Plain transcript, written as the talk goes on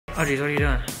Oh geez, what are you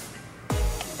doing?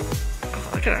 Oh,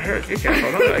 that kind of hurts. Be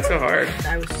careful. Don't like so hard.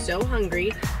 I was so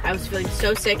hungry. I was feeling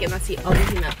so sick, and that's the only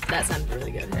thing that sounded really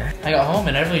good. Yeah. I got home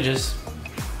and Everleigh just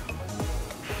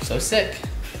so sick.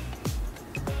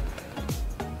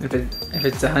 If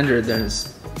it's 100, then it's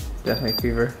definitely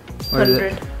fever. What is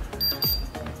it?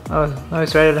 Oh,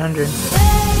 it's right at 100.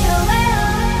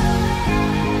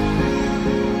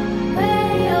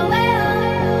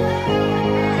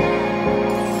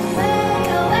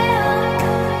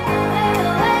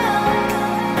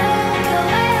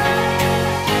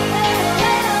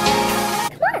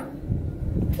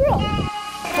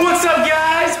 What's up,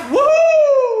 guys? Woo!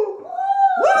 Woo!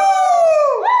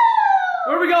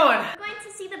 Where are we going? We're going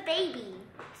to see the baby.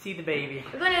 See the baby.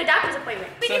 We're going to a doctor's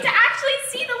appointment. We get to actually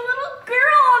see the little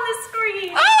girl on the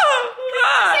screen. Oh!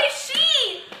 Say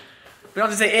she. We don't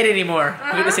have to say it anymore.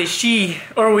 We get to say she.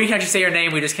 Or we can actually say her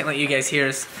name. We just can't let you guys hear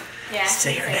us. Yeah.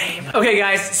 Say her name. Okay,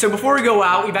 guys, so before we go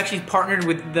out, we've actually partnered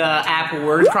with the app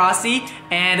WordCrossy,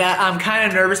 and I'm kind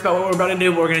of nervous about what we're about to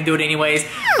do, but we're going to do it anyways.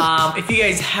 If you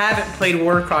guys haven't played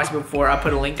WordCrossy before, I'll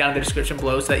put a link down in the description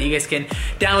below so that you guys can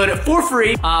download it for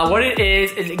free. What it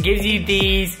is it gives you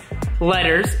these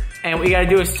letters, and what you got to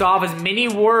do is solve as many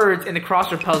words in the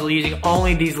crossword puzzle using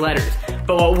only these letters.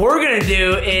 But what we're gonna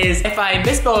do is, if I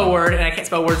misspell a word and I can't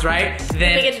spell words right,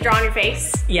 then They get to draw on your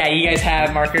face. yeah, you guys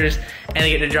have markers and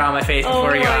they get to draw on my face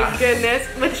before you go out. Oh my goodness.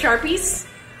 With Sharpies?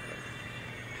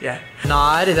 Yeah.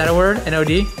 Nod, is that a word?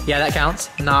 N-O-D? Yeah, that counts.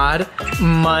 Nod.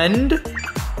 Mund.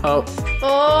 Oh.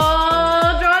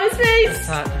 Oh, draw on his face.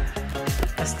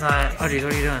 That's not. Oh geez,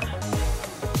 what are you doing?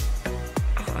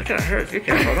 Oh, that kind of hurts. Be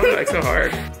careful. Don't like so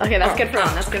hard. Okay, that's good for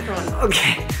one. That's good for one.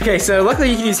 Okay. Okay, so luckily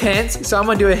you can use hints. So I'm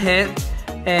gonna do a hint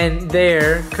and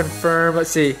there, confirm,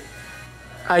 let's see.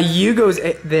 A U goes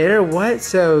there, what?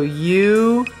 So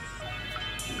U.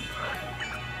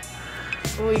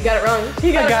 Oh, you got it wrong.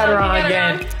 You I got it wrong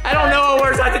again. I don't know what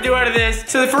words I have to do out of this.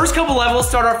 So the first couple levels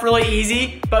start off really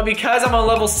easy, but because I'm on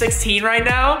level 16 right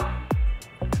now,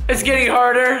 it's getting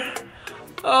harder.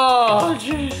 Oh,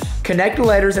 jeez. Connect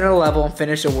letters in a level and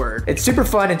finish a word. It's super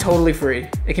fun and totally free.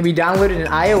 It can be downloaded in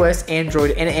iOS,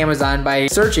 Android, and Amazon by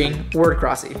searching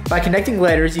WordCrossy. By connecting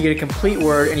letters, you get a complete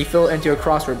word and you fill it into a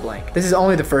crossword blank. This is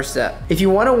only the first step. If you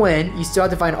want to win, you still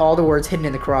have to find all the words hidden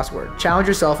in the crossword. Challenge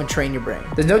yourself and train your brain.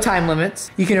 There's no time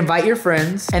limits. You can invite your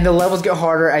friends, and the levels get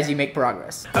harder as you make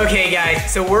progress. Okay,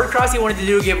 guys, so WordCrossy wanted to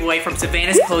do a giveaway from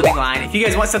Savannah's clothing line. If you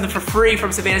guys want something for free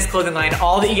from Savannah's clothing line,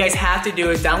 all that you guys have to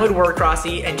do is download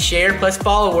WordCrossy and share plus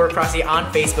follow WordCrossy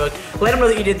on Facebook. Let them know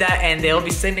that you did that and they'll be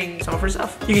sending some of her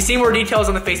stuff. You can see more details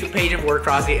on the Facebook page of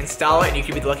WordCrossy, install it, and you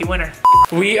can be the lucky winner.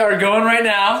 We are going right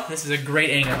now. This is a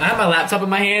great angle. I have my laptop in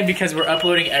my hand because we're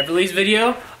uploading Everleigh's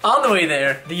video on the way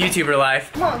there, the YouTuber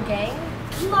life. Come on, gang.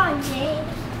 Come on, gang.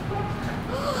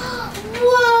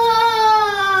 Whoa!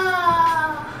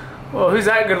 Whoa, who's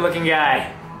that good looking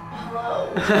guy? Hello.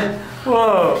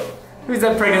 Whoa, who's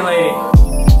that pregnant lady?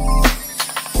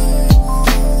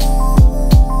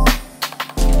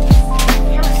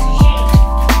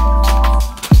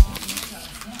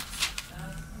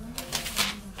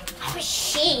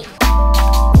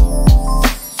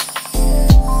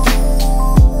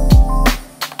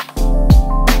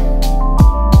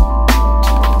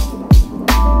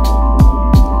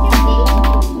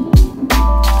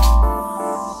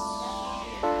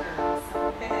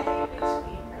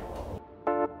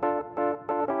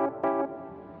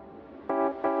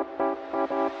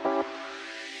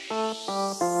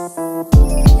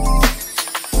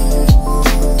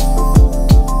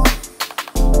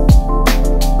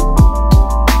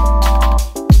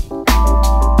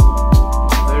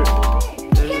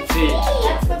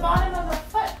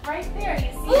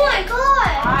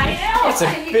 That's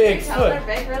a big foot.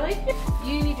 Big, really?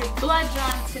 You need your blood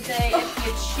drawn today if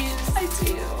you choose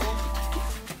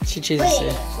to. She chooses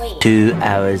to. 2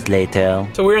 hours later.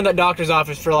 So we were in the doctor's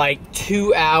office for like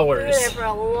 2 hours. We were there for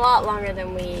a lot longer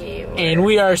than we were. And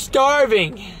we are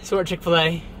starving. So we're at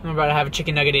Chick-fil-A. I'm about to have a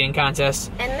chicken nugget eating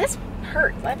contest. And this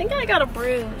hurts. I think I got a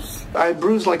bruise. I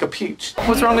bruise like a peach.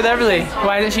 What's wrong with Everleigh?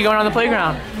 Why isn't she going on the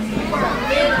playground?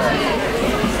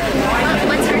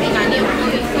 What's hurting on you?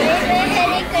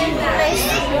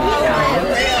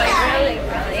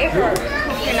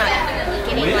 You're not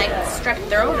getting like strep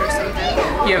throat or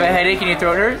something. You have a headache and your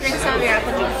throat hurts? Drink some of your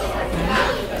apple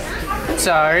juice.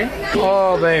 Sorry.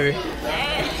 Oh, baby.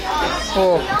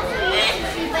 Oh.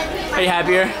 Are you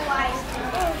happier?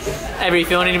 Are you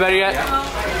feeling any better yet?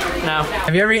 No.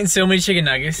 Have you ever eaten so many chicken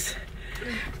nuggets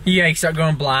You like start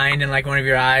going blind in like one of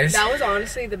your eyes. That was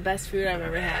honestly the best food I've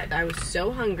ever had. I was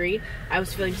so hungry. I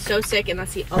was feeling so sick, and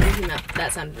that's the only thing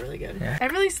that sounded really good. Yeah. I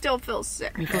really still feel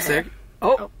sick. You feel sick?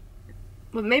 Oh.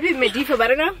 Well, maybe do you feel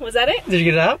better now? Was that it? Did you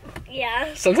get it out?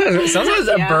 Yeah. Sometimes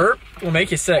a Yeah. burp will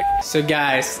make you sick. So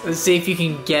guys, let's see if you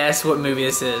can guess what movie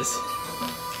this is.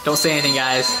 Don't say anything,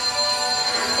 guys.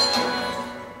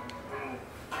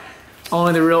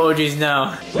 Only the real OGs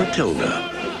know.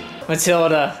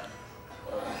 Matilda.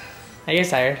 Are you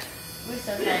guys tired? We're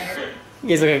so tired. You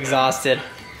guys look exhausted.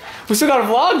 We still got a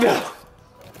vlog though.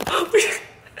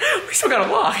 We still got a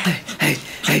vlog. Hey.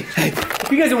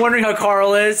 If you guys are wondering how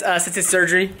Carl is since his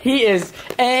surgery, he is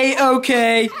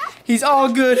A-okay. He's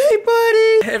all good. Hey,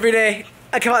 buddy. Every day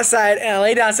I come outside and I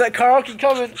lay down so that Carl can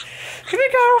come and, come here,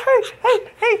 Carl.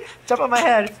 Hey. Jump on my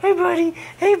head. Hey,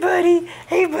 buddy.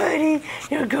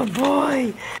 You're a good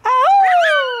boy.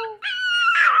 Ow!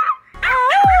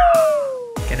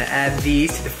 Gonna add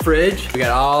these to the fridge. We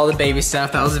got all the baby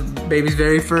stuff. That was the baby's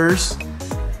very first.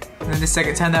 And then the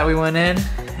second time that we went in,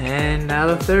 and now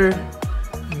the third.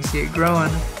 You can see it growing.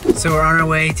 So we're on our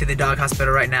way to the dog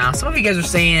hospital right now. Some of you guys are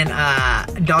saying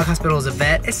dog hospital is a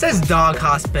vet. It says dog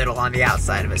hospital on the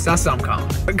outside of it, so that's what I'm calling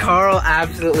it. But Carl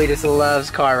absolutely just loves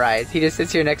car rides. He just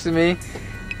sits here next to me,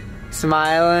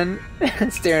 smiling,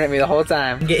 staring at me the whole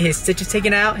time. Get his stitches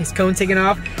taken out, his cone taken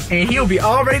off, and he'll be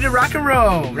all ready to rock and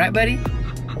roll. Right, buddy?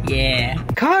 Yeah.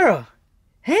 Carl,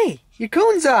 hey, your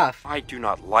cone's off. I do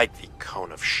not like the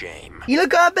cone of shame. You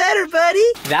look all better, buddy.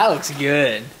 That looks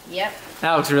good. Yep.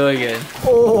 That looks really good.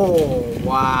 Oh,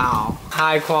 wow.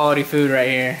 High quality food right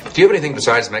here. Do you have anything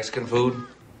besides Mexican food?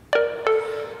 I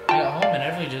got home and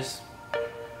everybody just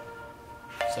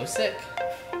so sick.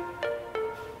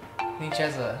 I think she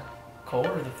has a cold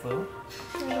or the flu.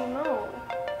 I don't know.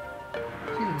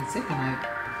 She's been sick in like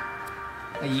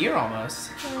a year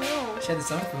almost. I don't know. She had the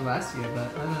summer flu last year,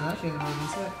 but other than that, she hasn't really been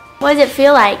sick. What does it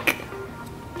feel like?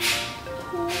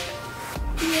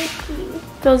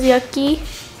 Feels yucky.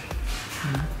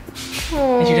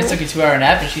 And she just took a 2-hour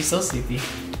nap and she's still sleepy.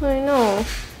 I know.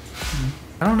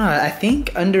 I don't know. I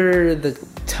think under the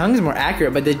tongue's more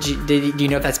accurate, but do you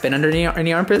know if that's been under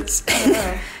any armpits?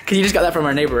 Because you just got that from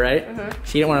our neighbor, right?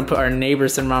 She didn't want to put our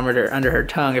neighbor's thermometer under her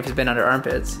tongue if it's been under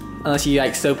armpits, unless you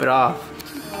like soap it off.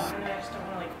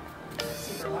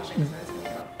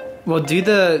 Well, do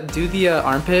the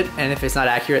armpit, and if it's not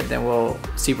accurate, then we'll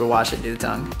super wash it and do the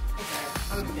tongue.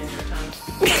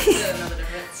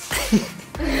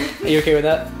 Are you okay with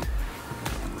that?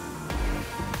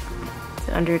 Is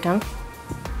it under your tongue?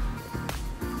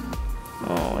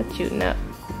 Oh, it's shooting up.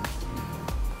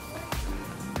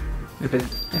 If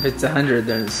it's 100,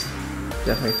 then it's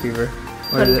definitely fever.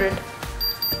 What is it?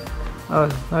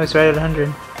 100. Oh, it's right at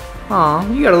 100. Aw,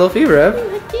 you got a little fever, Ev.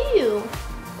 I do.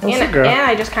 And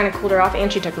I just kind of cooled her off,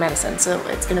 and she took medicine, so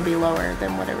it's gonna be lower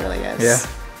than what it really is. Yeah.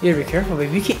 You gotta be careful,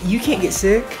 baby. You can't get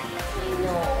sick.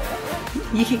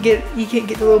 You can't get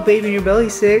the little baby in your belly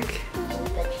sick.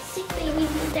 But sick babies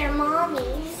with their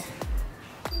mommies.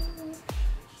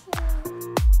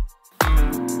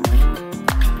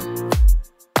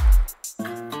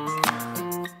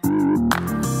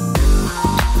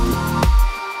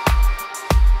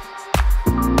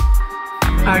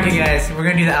 Okay, guys, we're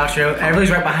gonna do the outro. Everybody's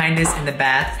right behind us in the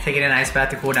bath, taking an ice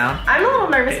bath to cool down. I'm a little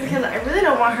nervous because I really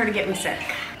don't want her to get me sick.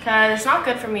 Because it's not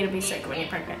good for me to be sick when you're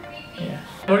pregnant. Yeah.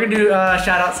 We're gonna do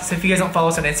shout outs. So if you guys don't follow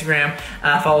us on Instagram,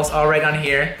 follow us all right on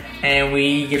here. And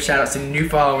we give shout outs to new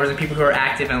followers and people who are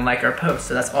active and like our posts.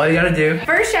 So that's all you gotta do.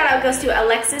 First shout out goes to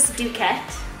Alexis Duquette.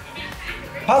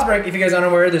 Pause break. If you guys aren't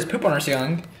aware, there's poop on our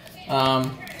ceiling.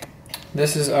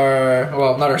 This is our,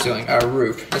 well, not our ceiling, our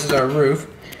roof. This is our roof.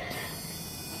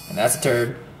 And that's a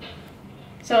turd.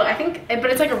 So I think, but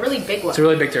it's like a really big one. It's a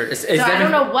really big turd. So I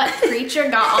don't know what creature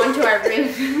got onto our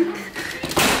roof.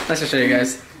 Let's just show you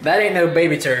guys. That ain't no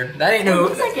baby turd. That ain't no. It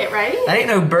looks like it, right? That ain't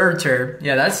no bird turd.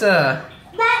 Yeah, that's a.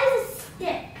 That is a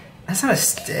stick. That's not a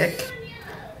stick.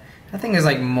 That thing is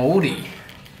like moldy.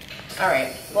 All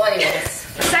right. Well, anyways,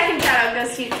 second shout out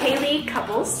goes to Kaylee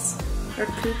Couples or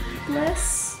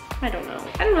Coopless. I don't know.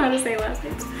 I don't know how to say last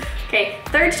names. Okay.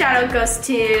 Third shout out goes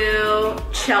to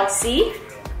Chelsea.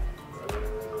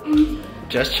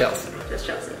 Just Chelsea. Just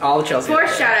Chelsea. All Chelsea.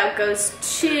 Fourth shout out goes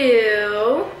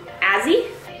to Azzy.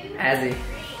 Azzy.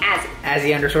 Azzy.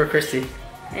 Azzy _ Christy.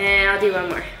 And I'll do one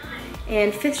more.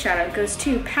 And fifth shout out goes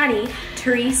to Patty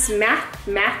Therese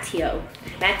Matteo.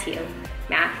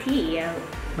 Mateo?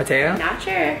 Not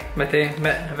sure.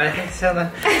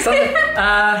 Something.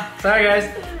 Sorry guys.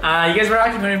 You guys rock.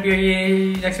 I'm gonna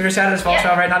be next video shout out. Follow us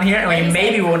all right down here, and we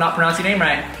maybe will not pronounce your name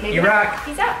right. Maybe you rock.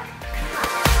 Peace out.